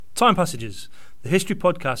Time Passages, the history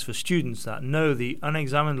podcast for students that know the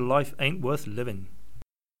unexamined life ain't worth living.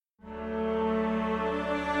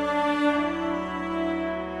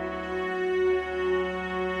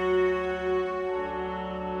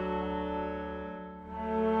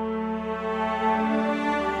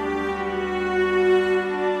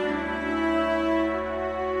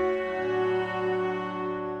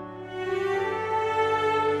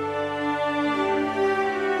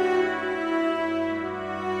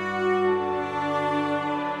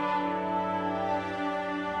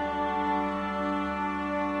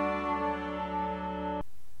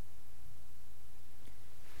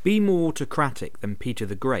 Be more autocratic than Peter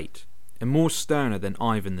the Great, and more sterner than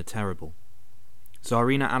Ivan the Terrible.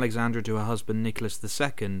 Tsarina Alexandra to her husband Nicholas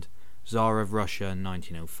II, Tsar of Russia in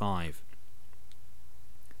 1905.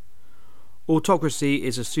 Autocracy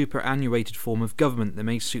is a superannuated form of government that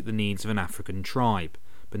may suit the needs of an African tribe,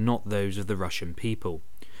 but not those of the Russian people,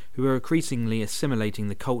 who are increasingly assimilating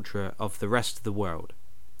the culture of the rest of the world.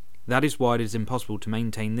 That is why it is impossible to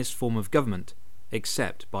maintain this form of government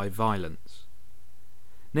except by violence.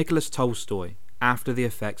 Nicholas Tolstoy, After the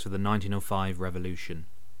Effects of the 1905 Revolution.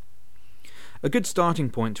 A good starting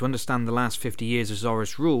point to understand the last 50 years of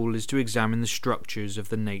Tsarist rule is to examine the structures of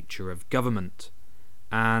the nature of government,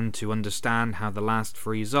 and to understand how the last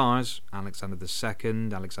three Tsars, Alexander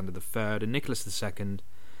II, Alexander III, and Nicholas II,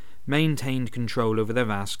 maintained control over their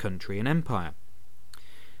vast country and empire.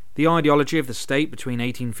 The ideology of the state between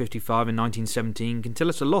 1855 and 1917 can tell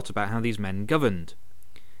us a lot about how these men governed,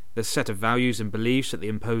 the set of values and beliefs that they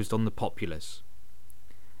imposed on the populace.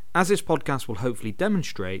 As this podcast will hopefully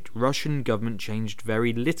demonstrate, Russian government changed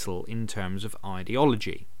very little in terms of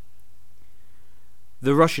ideology.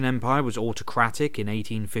 The Russian Empire was autocratic in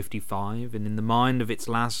 1855, and in the mind of its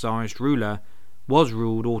last Tsarist ruler, was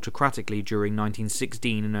ruled autocratically during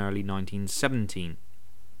 1916 and early 1917.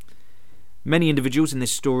 Many individuals in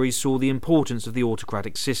this story saw the importance of the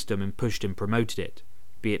autocratic system and pushed and promoted it,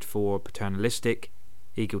 be it for paternalistic,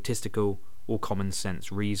 egotistical, or common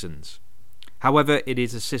sense reasons. However, it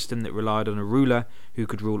is a system that relied on a ruler who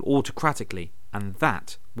could rule autocratically, and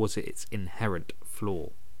that was its inherent flaw.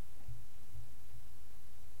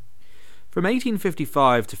 From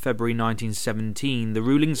 1855 to February 1917, the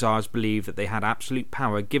ruling Tsars believed that they had absolute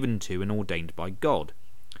power given to and ordained by God.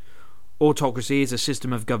 Autocracy is a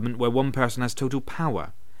system of government where one person has total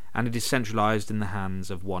power, and it is centralized in the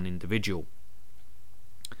hands of one individual.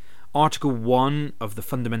 Article 1 of the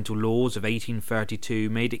Fundamental Laws of 1832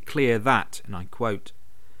 made it clear that, and I quote,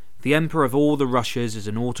 "The Emperor of all the Russias is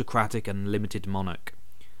an autocratic and limited monarch.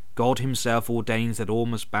 God himself ordains that all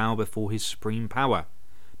must bow before his supreme power,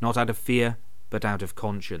 not out of fear, but out of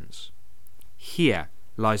conscience." Here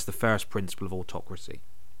lies the first principle of autocracy.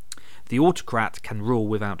 The autocrat can rule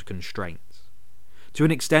without constraints. To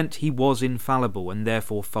an extent, he was infallible and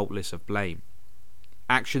therefore faultless of blame.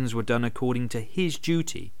 Actions were done according to his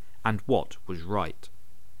duty and what was right.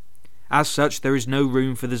 As such, there is no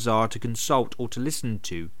room for the Tsar to consult or to listen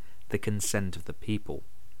to the consent of the people.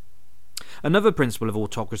 Another principle of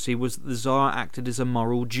autocracy was that the Tsar acted as a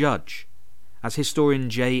moral judge. As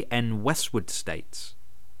historian J. N. Westwood states,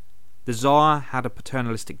 the Tsar had a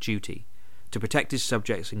paternalistic duty to protect his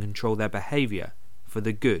subjects and control their behaviour for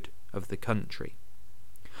the good of the country.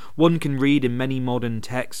 One can read in many modern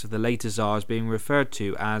texts of the later Tsars being referred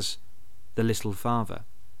to as the Little Father,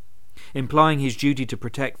 implying his duty to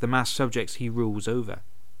protect the mass subjects he rules over.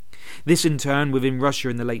 This in turn, within Russia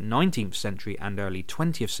in the late 19th century and early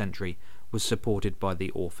 20th century, was supported by the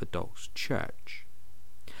Orthodox Church.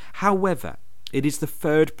 However, it is the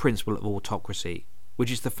third principle of autocracy, which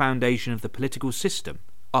is the foundation of the political system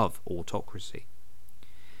of autocracy.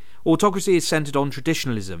 Autocracy is centred on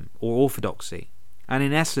traditionalism or orthodoxy, and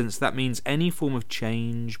in essence that means any form of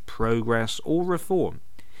change, progress, or reform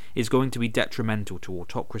is going to be detrimental to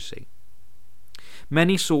autocracy.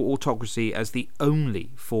 Many saw autocracy as the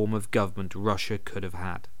only form of government Russia could have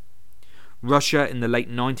had. Russia in the late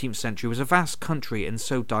 19th century was a vast country and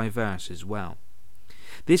so diverse as well.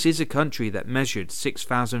 This is a country that measured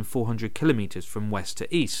 6,400 kilometres from west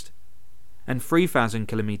to east, and 3,000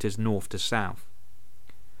 kilometres north to south.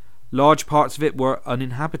 Large parts of it were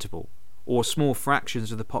uninhabitable, or small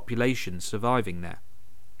fractions of the population surviving there.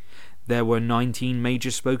 There were 19 major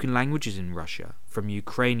spoken languages in Russia, from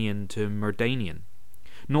Ukrainian to Merdanian,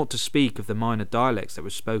 not to speak of the minor dialects that were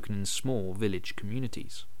spoken in small village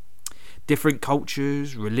communities. Different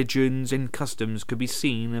cultures, religions, and customs could be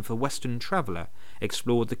seen if a Western traveller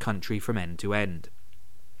explored the country from end to end.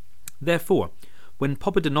 Therefore, when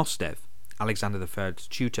Pogodanovstev, Alexander III's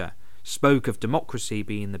tutor, spoke of democracy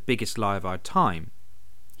being the biggest lie of our time,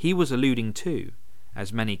 he was alluding to,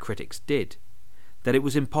 as many critics did, that it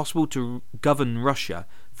was impossible to govern Russia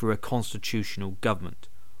through a constitutional government,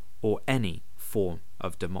 or any form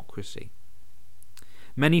of democracy.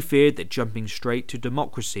 Many feared that jumping straight to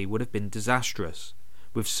democracy would have been disastrous,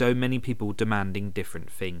 with so many people demanding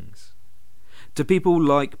different things. To people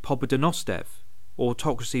like Pobedonostsev,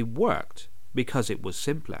 autocracy worked because it was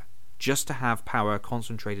simpler, just to have power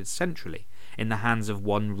concentrated centrally in the hands of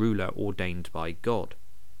one ruler ordained by God.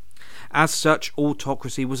 As such,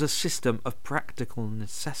 autocracy was a system of practical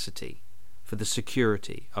necessity for the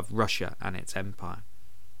security of Russia and its empire.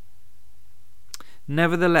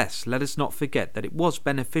 Nevertheless, let us not forget that it was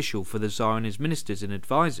beneficial for the Tsar and his ministers and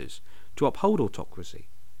advisers to uphold autocracy.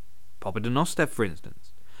 Pobedonostsev, for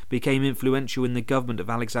instance, became influential in the government of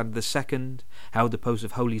Alexander II, held the post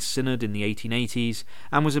of Holy Synod in the 1880s,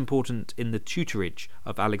 and was important in the tutorage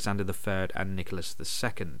of Alexander III and Nicholas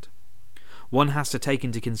II. One has to take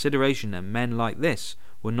into consideration that men like this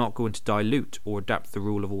were not going to dilute or adapt the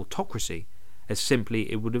rule of autocracy, as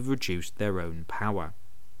simply it would have reduced their own power.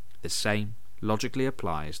 The same logically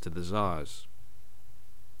applies to the Tsars.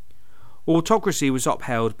 Autocracy was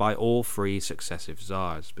upheld by all three successive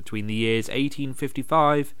Tsars between the years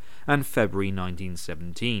 1855 and February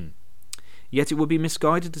 1917. Yet it would be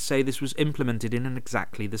misguided to say this was implemented in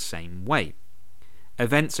exactly the same way.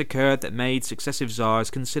 Events occurred that made successive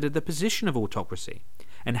Tsars consider the position of autocracy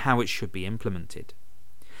and how it should be implemented.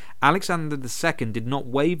 Alexander II did not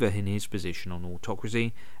waver in his position on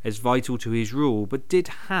autocracy as vital to his rule, but did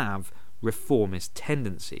have reformist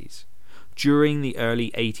tendencies during the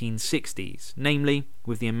early 1860s, namely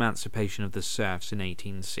with the emancipation of the serfs in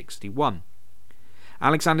 1861.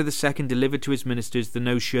 Alexander II delivered to his ministers the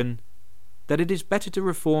notion that it is better to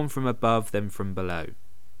reform from above than from below.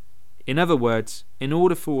 In other words, in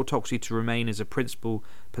order for autocracy to remain as a principal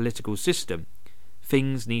political system,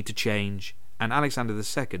 things need to change, and Alexander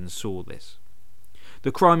II saw this.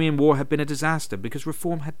 The Crimean War had been a disaster because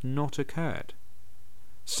reform had not occurred.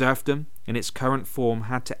 Serfdom in its current form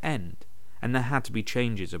had to end, and there had to be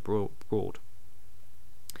changes abroad.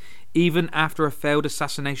 Even after a failed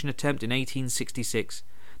assassination attempt in 1866,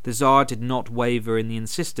 the Tsar did not waver in the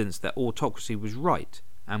insistence that autocracy was right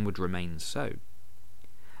and would remain so.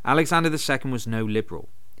 Alexander II was no liberal.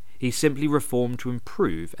 He simply reformed to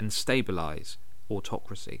improve and stabilise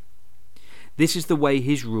autocracy. This is the way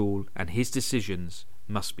his rule and his decisions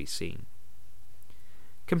must be seen.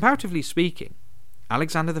 Comparatively speaking,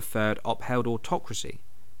 Alexander III upheld autocracy,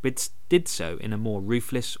 but did so in a more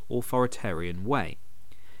ruthless, authoritarian way,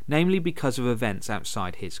 namely because of events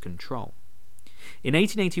outside his control. In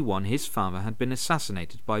 1881, his father had been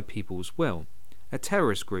assassinated by People's Will, a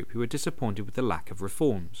terrorist group who were disappointed with the lack of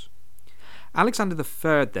reforms. Alexander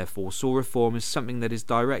III therefore saw reform as something that is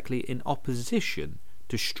directly in opposition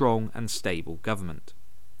to strong and stable government.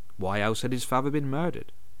 Why else had his father been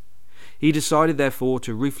murdered? He decided therefore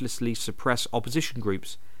to ruthlessly suppress opposition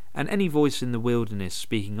groups and any voice in the wilderness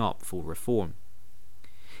speaking up for reform.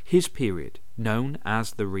 His period, known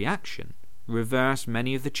as the Reaction, reversed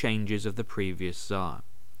many of the changes of the previous Tsar.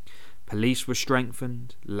 Police were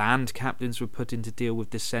strengthened, land captains were put in to deal with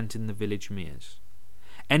dissent in the village mayors.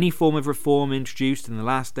 Any form of reform introduced in the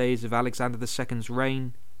last days of Alexander II's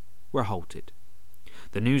reign were halted.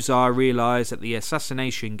 The new Tsar realized that the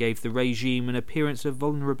assassination gave the regime an appearance of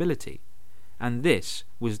vulnerability, and this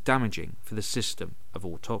was damaging for the system of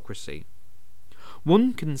autocracy.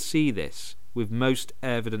 One can see this with most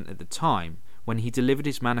evident at the time when he delivered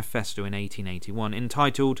his manifesto in 1881,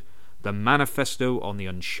 entitled The Manifesto on the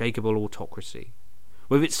Unshakable Autocracy,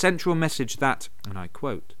 with its central message that, and I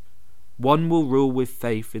quote, "One will rule with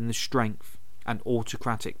faith in the strength and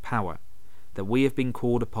autocratic power that we have been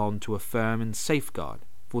called upon to affirm and safeguard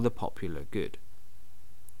for the popular good."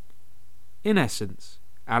 In essence,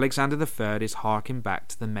 Alexander III is harking back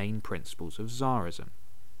to the main principles of Tsarism.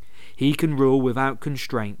 He can rule without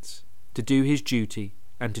constraints, to do his duty,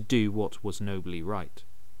 and to do what was nobly right.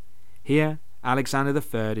 Here, Alexander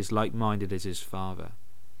III is like-minded as his father.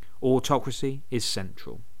 Autocracy is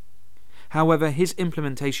central. However, his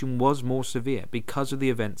implementation was more severe because of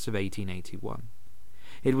the events of 1881.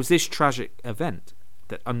 It was this tragic event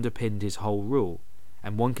that underpinned his whole rule,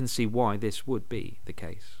 and one can see why this would be the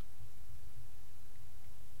case.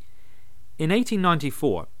 In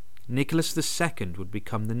 1894, Nicholas II would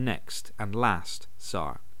become the next and last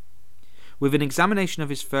Tsar. With an examination of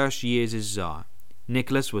his first years as Tsar,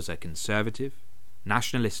 Nicholas was a conservative,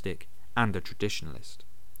 nationalistic, and a traditionalist.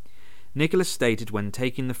 Nicholas stated when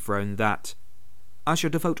taking the throne that, "I shall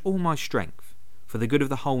devote all my strength, for the good of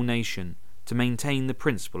the whole nation, to maintain the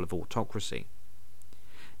principle of autocracy."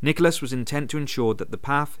 Nicholas was intent to ensure that the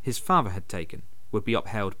path his father had taken would be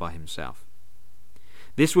upheld by himself.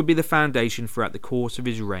 This would be the foundation throughout the course of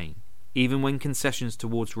his reign, even when concessions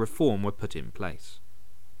towards reform were put in place.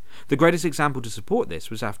 The greatest example to support this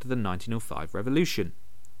was after the 1905 revolution.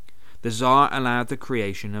 The Tsar allowed the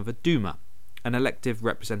creation of a Duma, an elective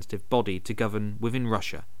representative body to govern within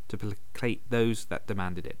Russia to placate those that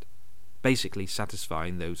demanded it, basically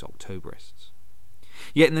satisfying those Octoberists.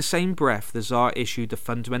 Yet in the same breath the Tsar issued the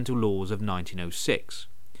fundamental laws of 1906,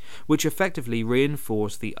 which effectively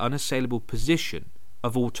reinforced the unassailable position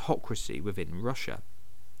of autocracy within Russia.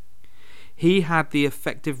 He had the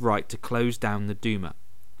effective right to close down the Duma,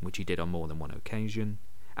 which he did on more than one occasion,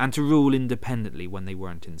 and to rule independently when they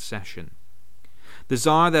weren't in session. The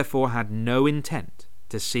Tsar therefore had no intent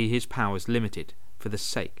to see his powers limited for the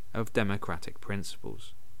sake of democratic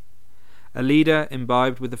principles. A leader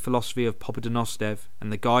imbibed with the philosophy of Pogodanoshtev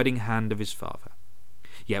and the guiding hand of his father.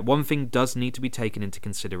 Yet one thing does need to be taken into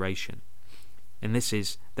consideration, and this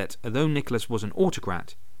is that although Nicholas was an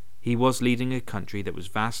autocrat, he was leading a country that was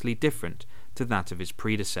vastly different to that of his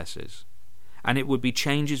predecessors, and it would be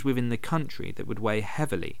changes within the country that would weigh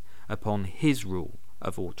heavily upon his rule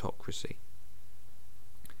of autocracy.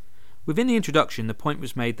 Within the introduction, the point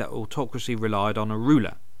was made that autocracy relied on a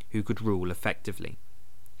ruler who could rule effectively.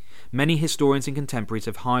 Many historians and contemporaries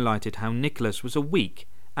have highlighted how Nicholas was a weak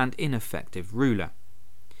and ineffective ruler.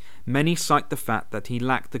 Many cite the fact that he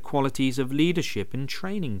lacked the qualities of leadership and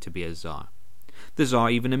training to be a Tsar. The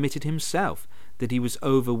Tsar even admitted himself that he was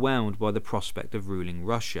overwhelmed by the prospect of ruling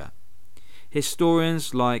Russia.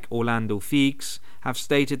 Historians like Orlando Figes have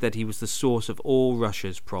stated that he was the source of all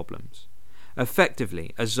Russia's problems.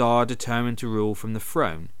 Effectively, a Tsar determined to rule from the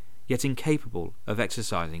throne, yet incapable of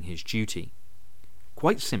exercising his duty.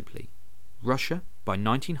 Quite simply, Russia, by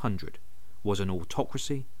 1900, was an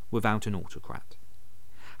autocracy without an autocrat.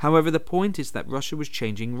 However, the point is that Russia was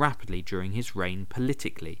changing rapidly during his reign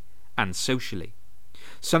politically and socially,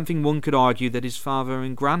 something one could argue that his father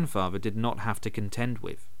and grandfather did not have to contend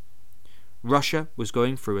with. Russia was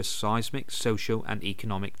going through a seismic social and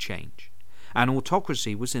economic change, and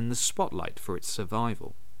autocracy was in the spotlight for its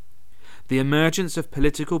survival. The emergence of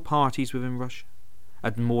political parties within Russia,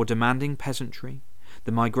 a more demanding peasantry,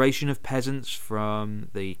 the migration of peasants from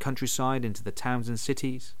the countryside into the towns and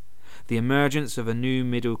cities, the emergence of a new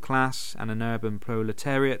middle class and an urban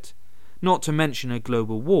proletariat, not to mention a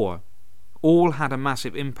global war, all had a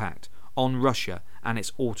massive impact on Russia and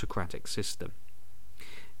its autocratic system.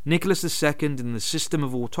 Nicholas II and the system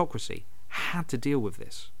of autocracy had to deal with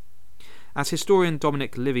this. As historian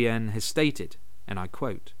Dominic Livien has stated, and I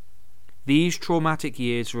quote, "These traumatic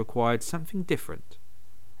years required something different,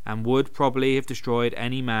 and would probably have destroyed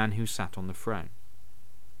any man who sat on the throne."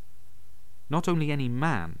 Not only any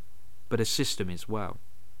man, but a system as well.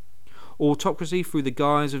 Autocracy through the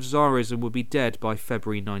guise of Tsarism would be dead by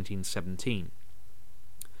February 1917.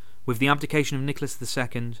 With the abdication of Nicholas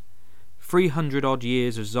II, 300-odd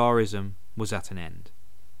years of Tsarism was at an end.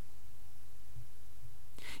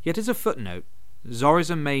 Yet as a footnote,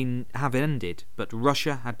 Tsarism may have ended, but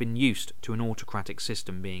Russia had been used to an autocratic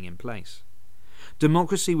system being in place.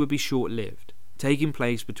 Democracy would be short-lived, taking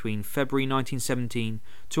place between February 1917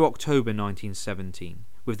 to October 1917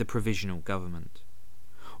 with the provisional government.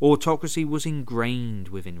 Autocracy was ingrained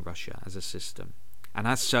within Russia as a system, and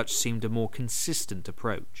as such seemed a more consistent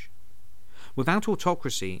approach. Without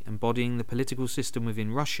autocracy embodying the political system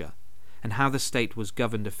within Russia and how the state was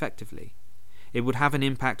governed effectively, it would have an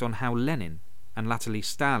impact on how Lenin and latterly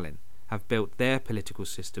Stalin have built their political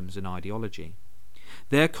systems and ideology.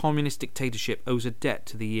 Their communist dictatorship owes a debt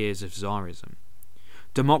to the years of Tsarism.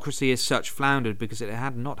 Democracy as such floundered because it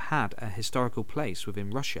had not had a historical place within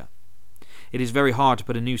Russia. It is very hard to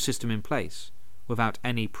put a new system in place without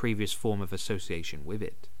any previous form of association with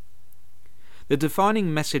it. The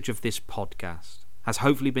defining message of this podcast has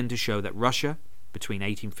hopefully been to show that Russia, between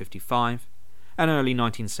 1855 and early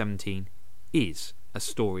 1917, is a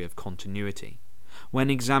story of continuity when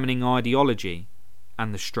examining ideology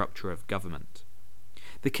and the structure of government.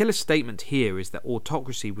 The killer statement here is that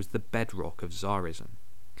autocracy was the bedrock of Tsarism.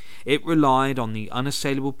 It relied on the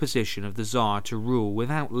unassailable position of the Tsar to rule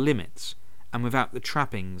without limits and without the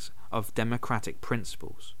trappings of democratic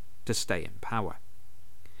principles to stay in power.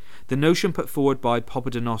 The notion put forward by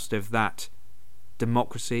Pogodanoshtev that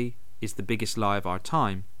democracy is the biggest lie of our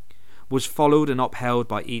time was followed and upheld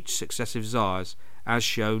by each successive Tsars, as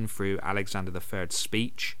shown through Alexander III's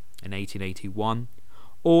speech in 1881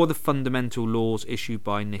 or the fundamental laws issued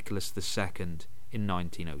by Nicholas II in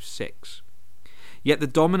 1906. Yet the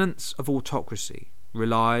dominance of autocracy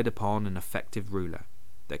relied upon an effective ruler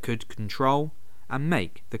that could control and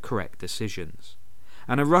make the correct decisions,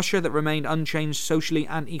 and a Russia that remained unchanged socially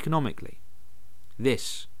and economically.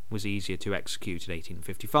 This was easier to execute in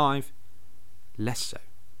 1855, less so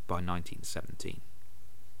by 1917.